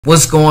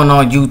What's going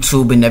on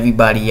YouTube and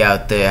everybody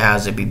out there?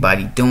 How's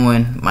everybody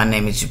doing? My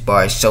name is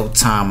Sha'Carri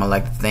Showtime. I'd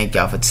like to thank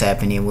y'all for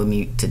tapping in with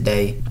me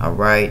today.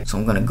 Alright, so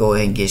I'm going to go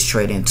ahead and get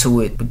straight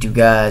into it. But you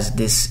guys,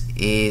 this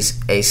is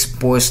a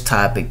sports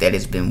topic that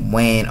has been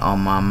weighing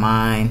on my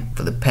mind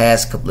for the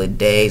past couple of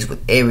days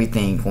with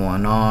everything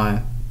going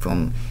on,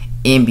 from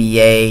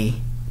NBA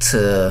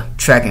to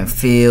track and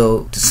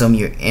field to some of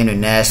your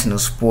international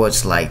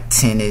sports like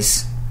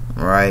tennis.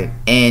 Right,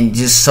 and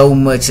just so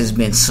much has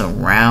been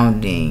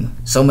surrounding,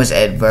 so much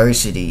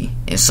adversity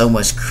and so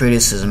much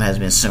criticism has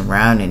been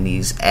surrounding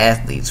these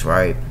athletes,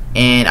 right?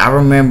 And I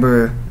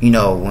remember,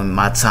 when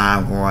my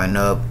time growing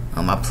up,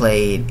 I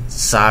played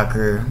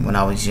soccer when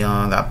I was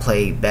young. I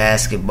played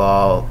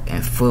basketball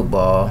and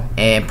football,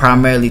 and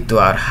primarily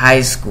throughout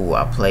high school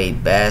I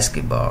played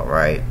basketball,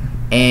 right?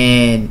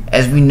 And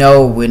as we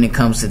know, when it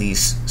comes to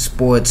these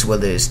sports,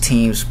 whether it's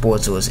team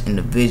sports or it's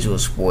individual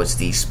sports,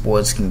 these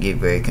sports can get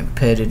very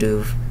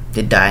competitive.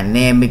 The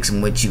dynamics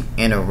in which you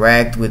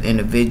interact with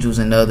individuals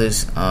and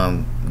others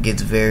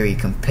gets very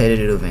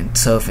competitive and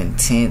tough and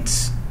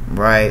tense,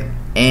 right?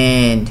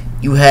 And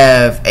you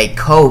have a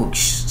coach,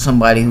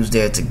 somebody who's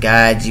there to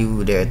guide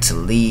you, there to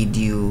lead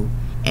you,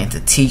 and to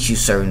teach you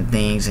certain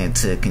things, and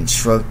to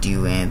construct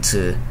you, and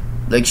to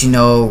let you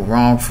know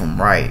wrong from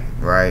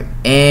right?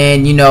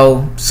 And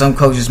some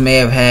coaches may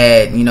have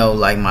had,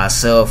 like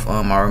myself,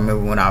 I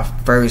remember when I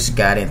first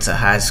got into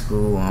high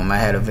school, I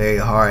had a very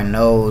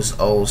hard-nosed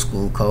old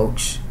school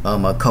coach,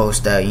 a coach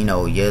that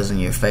yells in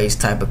your face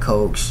type of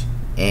coach,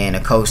 and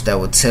a coach that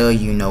would tell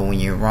you when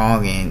you're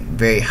wrong, and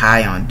very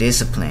high on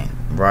discipline,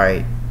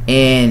 right?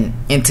 And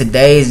in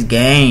today's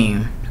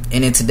game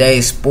and in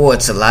today's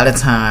sports, a lot of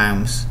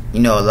times, a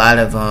lot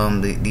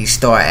of these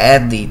star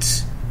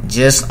athletes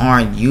just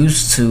aren't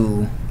used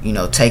to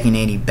taking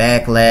any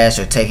backlash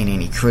or taking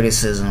any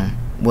criticism,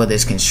 whether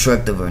it's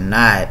constructive or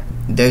not.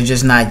 They're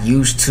just not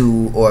used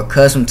to or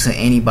accustomed to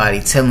anybody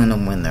telling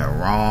them when they're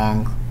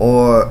wrong,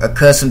 or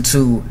accustomed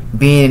to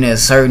being in a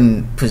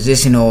certain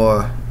position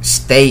or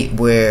state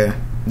where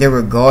they're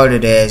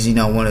regarded as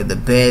one of the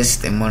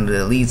best and one of the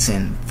elites,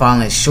 and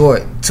falling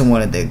short to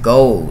one of their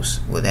goals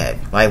with that.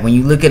 Like when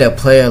you look at a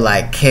player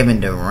like Kevin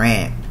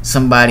Durant,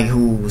 somebody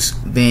who's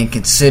been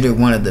considered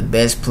one of the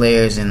best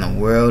players in the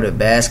world of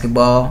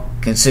basketball,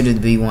 considered to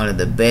be one of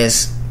the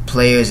best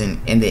players in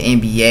the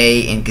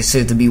NBA, and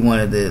considered to be one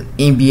of the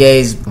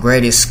NBA's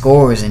greatest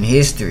scorers in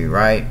history,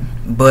 right?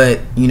 But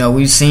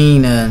we've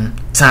seen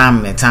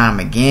time and time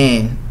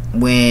again,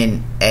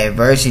 when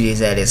adversity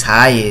is at its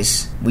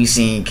highest, we've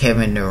seen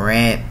Kevin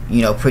Durant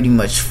pretty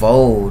much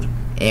fold,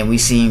 and we've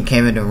seen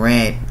Kevin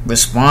Durant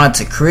respond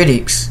to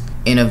critics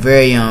in a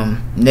very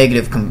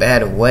negative,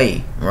 combative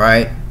way,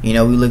 right? We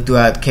look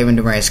throughout Kevin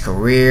Durant's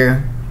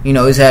career.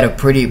 He's had a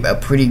pretty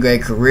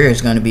great career.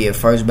 He's going to be a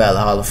first ballot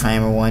Hall of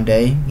Famer one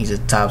day. He's a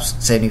top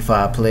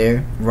 75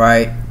 player,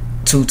 right?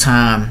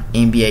 2-time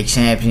NBA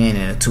champion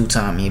and a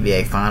 2-time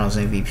NBA Finals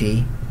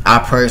MVP. I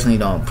personally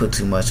don't put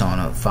too much on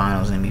a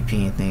Finals MVP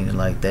and things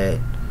like that.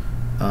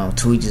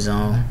 To each his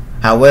own.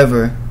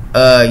 However,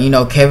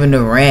 Kevin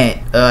Durant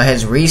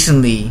has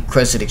recently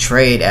requested a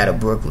trade out of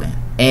Brooklyn,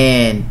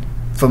 and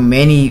for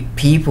many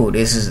people,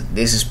 this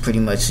is pretty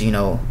much,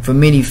 for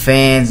many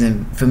fans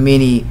and for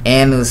many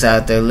analysts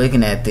out there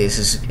looking at this,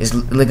 is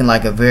looking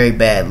like a very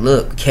bad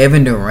look.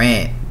 Kevin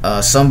Durant,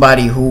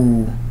 somebody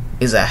who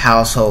is a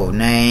household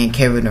name,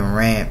 Kevin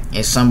Durant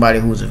is somebody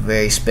who's a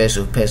very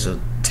special,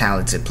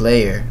 talented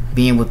player,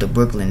 being with the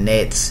Brooklyn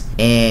Nets,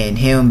 and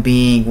him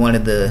being one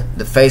of the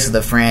face of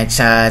the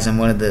franchise and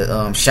one of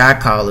the shot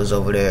callers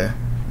over there.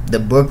 The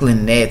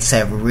Brooklyn Nets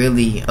have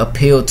really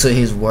appealed to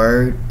his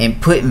word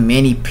and put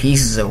many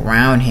pieces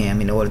around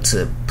him in order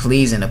to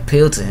please and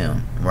appeal to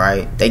him,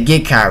 right? They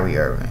get Kyrie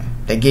Irving.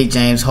 They get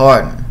James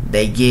Harden.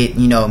 They get,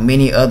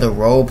 many other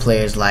role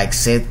players like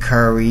Seth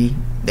Curry.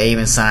 They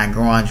even signed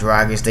Goran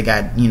Dragic. They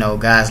got,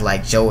 guys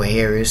like Joe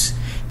Harris.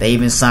 They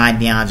even signed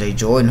DeAndre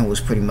Jordan, who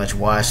was pretty much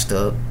washed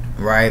up,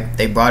 right?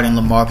 They brought in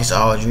LaMarcus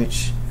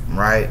Aldridge,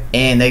 right?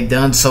 And they've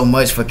done so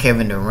much for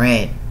Kevin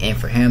Durant, and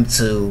for him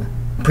to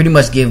pretty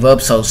much give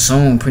up so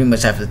soon, pretty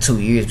much after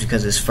 2 years,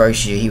 because his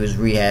first year he was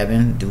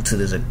rehabbing due to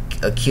this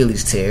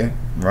Achilles tear,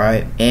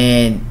 right?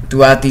 And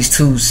throughout these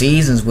 2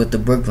 seasons with the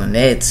Brooklyn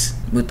Nets,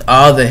 with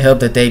all the help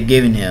that they've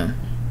given him,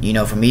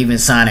 from even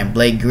signing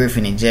Blake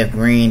Griffin and Jeff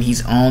Green,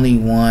 he's only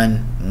won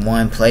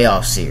 1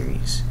 playoff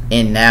series,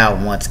 and now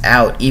wants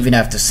out, even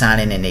after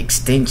signing an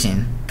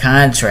extension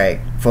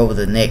contract for over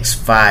the next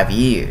 5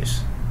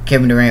 years.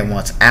 Kevin Durant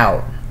wants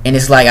out. And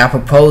it's like, I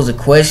propose the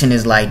question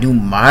is like, are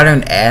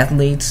modern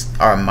athletes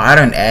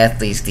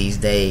these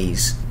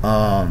days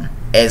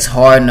as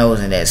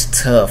hard-nosed and as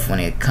tough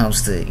when it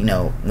comes to,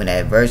 when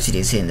adversity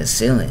is hitting the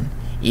ceiling,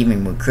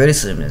 even when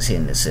criticism is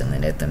hitting the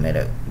ceiling at them at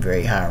a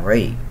very high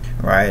rate,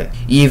 right?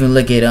 You even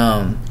look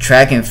at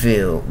track and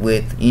field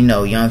with,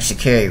 young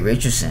Sha'Carri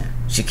Richardson.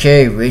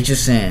 Sha'Carri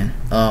Richardson,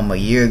 a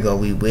year ago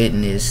we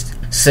witnessed,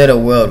 set a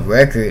world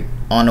record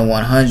on the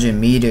 100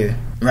 meter.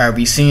 Right,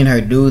 we seen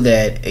her do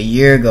that a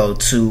year ago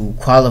to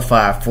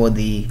qualify for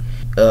the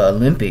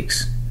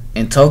Olympics.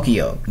 in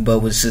Tokyo, but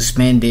was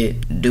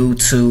suspended due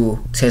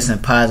to testing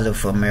positive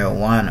for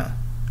marijuana,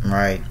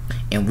 right?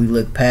 And we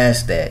look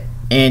past that.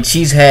 And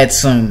she's had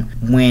some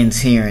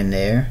wins here and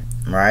there,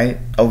 right?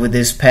 Over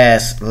this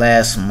past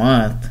last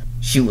month,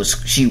 she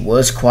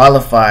was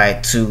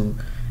qualified to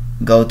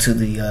go to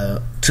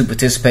the to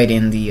participate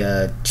in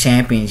the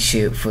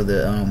championship for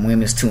the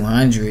women's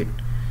 200,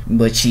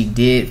 but she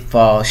did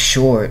fall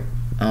short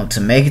to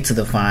make it to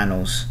the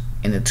finals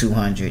in the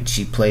 200.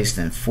 She placed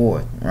in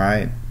 4th,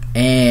 right?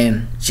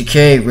 And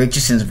Sha'Carri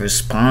Richardson's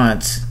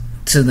response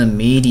to the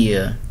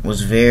media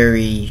was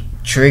very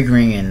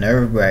triggering and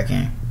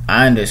nerve-wracking.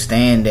 I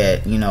understand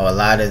that, you know, a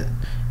lot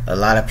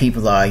of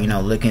people are, you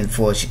know, looking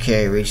for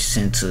Sha'Carri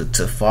Richardson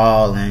to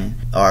fall, and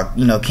or,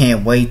 you know,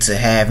 can't wait to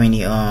have any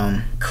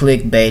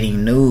clickbaiting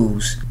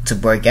news to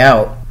break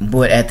out.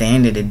 But at the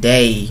end of the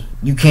day,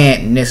 you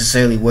can't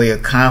necessarily wear your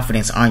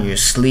confidence on your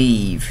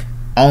sleeve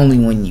only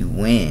when you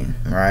win,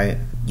 right?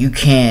 You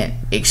can't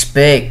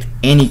expect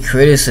any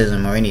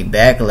criticism or any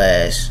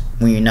backlash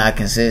when you're not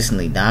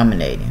consistently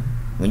dominating.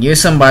 When you're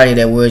somebody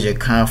that wears your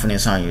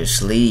confidence on your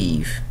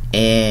sleeve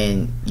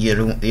and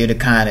you're the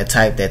kind of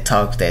type that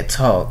talks that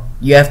talk,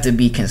 you have to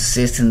be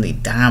consistently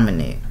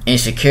dominant. And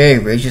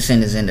Sha'Carri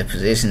Richardson is in the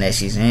position that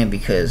she's in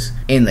because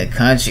in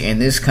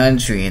this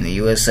country, in the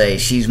USA,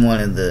 she's one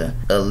of the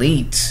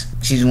elites.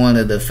 She's one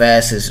of the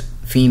fastest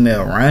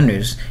female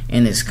runners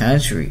in this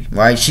country,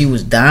 right? She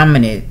was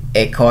dominant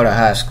at Carter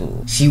High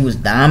School. She was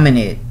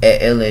dominant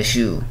at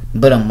LSU.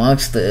 But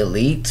amongst the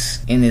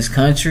elites in this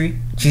country,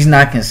 she's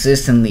not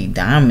consistently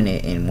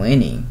dominant in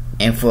winning.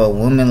 And for a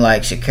woman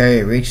like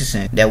Sha'Carri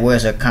Richardson that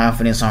wears her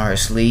confidence on her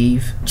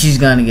sleeve, she's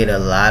going to get a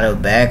lot of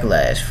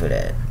backlash for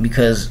that.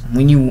 Because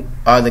when you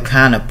are the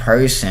kind of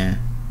person,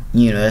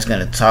 you know, that's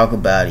going to talk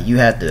about it, you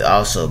have to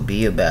also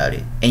be about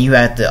it. And you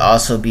have to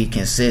also be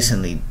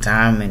consistently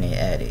dominant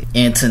at it.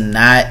 And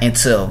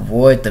to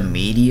avoid the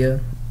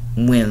media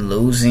when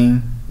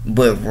losing,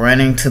 but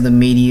running to the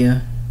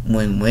media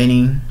when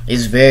winning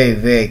is very,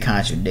 very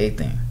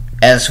contradicting.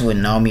 As for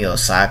Naomi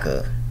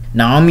Osaka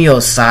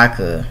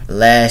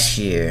last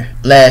year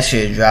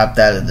dropped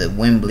out of the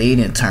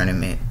Wimbledon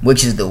tournament,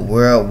 which is the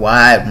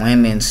worldwide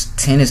women's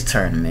tennis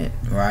tournament,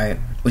 right?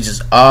 Which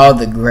is all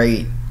the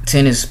great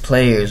tennis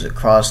players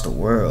across the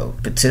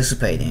world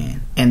participate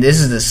in. And this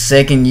is the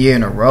second year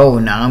in a row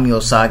Naomi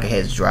Osaka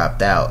has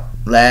dropped out.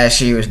 Last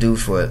year was due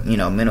for, you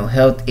know, mental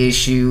health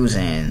issues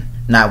and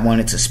not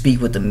wanting to speak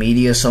with the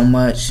media so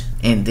much.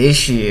 And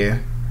this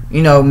year,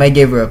 you know, may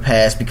give her a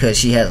pass because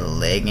she has a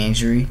leg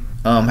injury.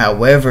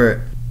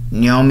 However,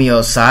 Naomi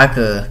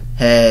Osaka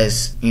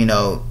has, you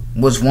know,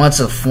 was once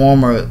a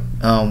former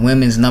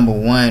women's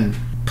 #1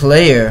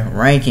 player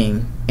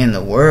ranking in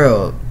the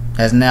world,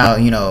 has now,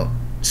 you know,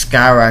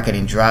 skyrocketed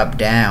and dropped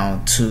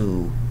down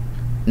to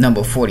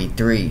number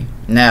 43.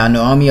 Now,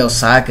 Naomi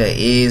Osaka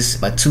is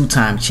a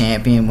 2-time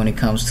champion when it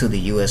comes to the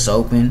US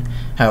Open.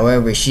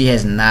 However, she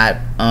has not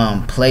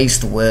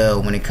placed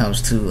well when it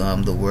comes to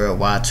the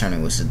worldwide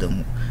tournament, which is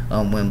the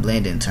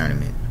Wimbledon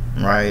tournament,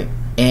 right?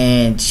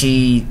 And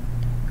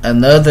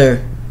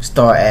another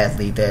star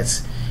athlete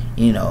that's,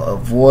 you know,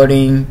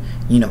 avoiding,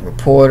 you know,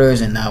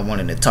 reporters and not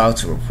wanting to talk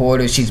to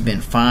reporters. She's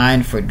been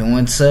fined for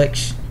doing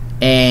such,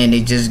 and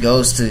it just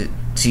goes to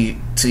you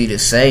to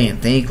say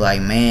and think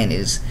like, man,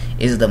 is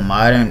the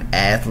modern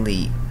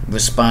athlete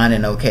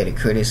responding okay to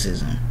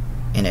criticism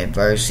and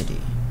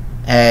adversity?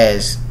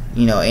 Has,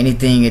 you know,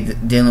 anything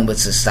dealing with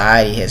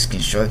society has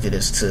constructed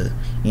us to,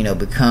 you know,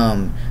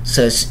 become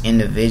such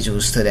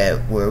individuals to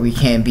that where we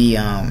can't be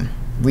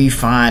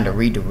refined or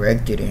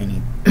redirected or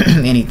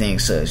anything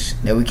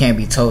such, that we can't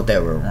be told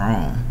that we're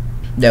wrong,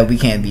 that we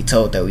can't be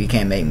told that we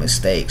can't make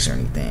mistakes or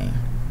anything,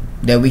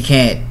 that we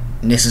can't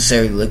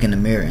necessarily look in the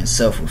mirror and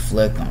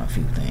self-reflect on a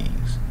few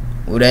things.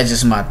 Well, that's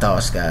just my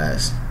thoughts,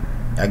 guys.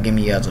 I'll give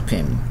me y'all's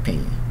opinion.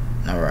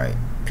 Alright,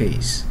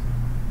 peace.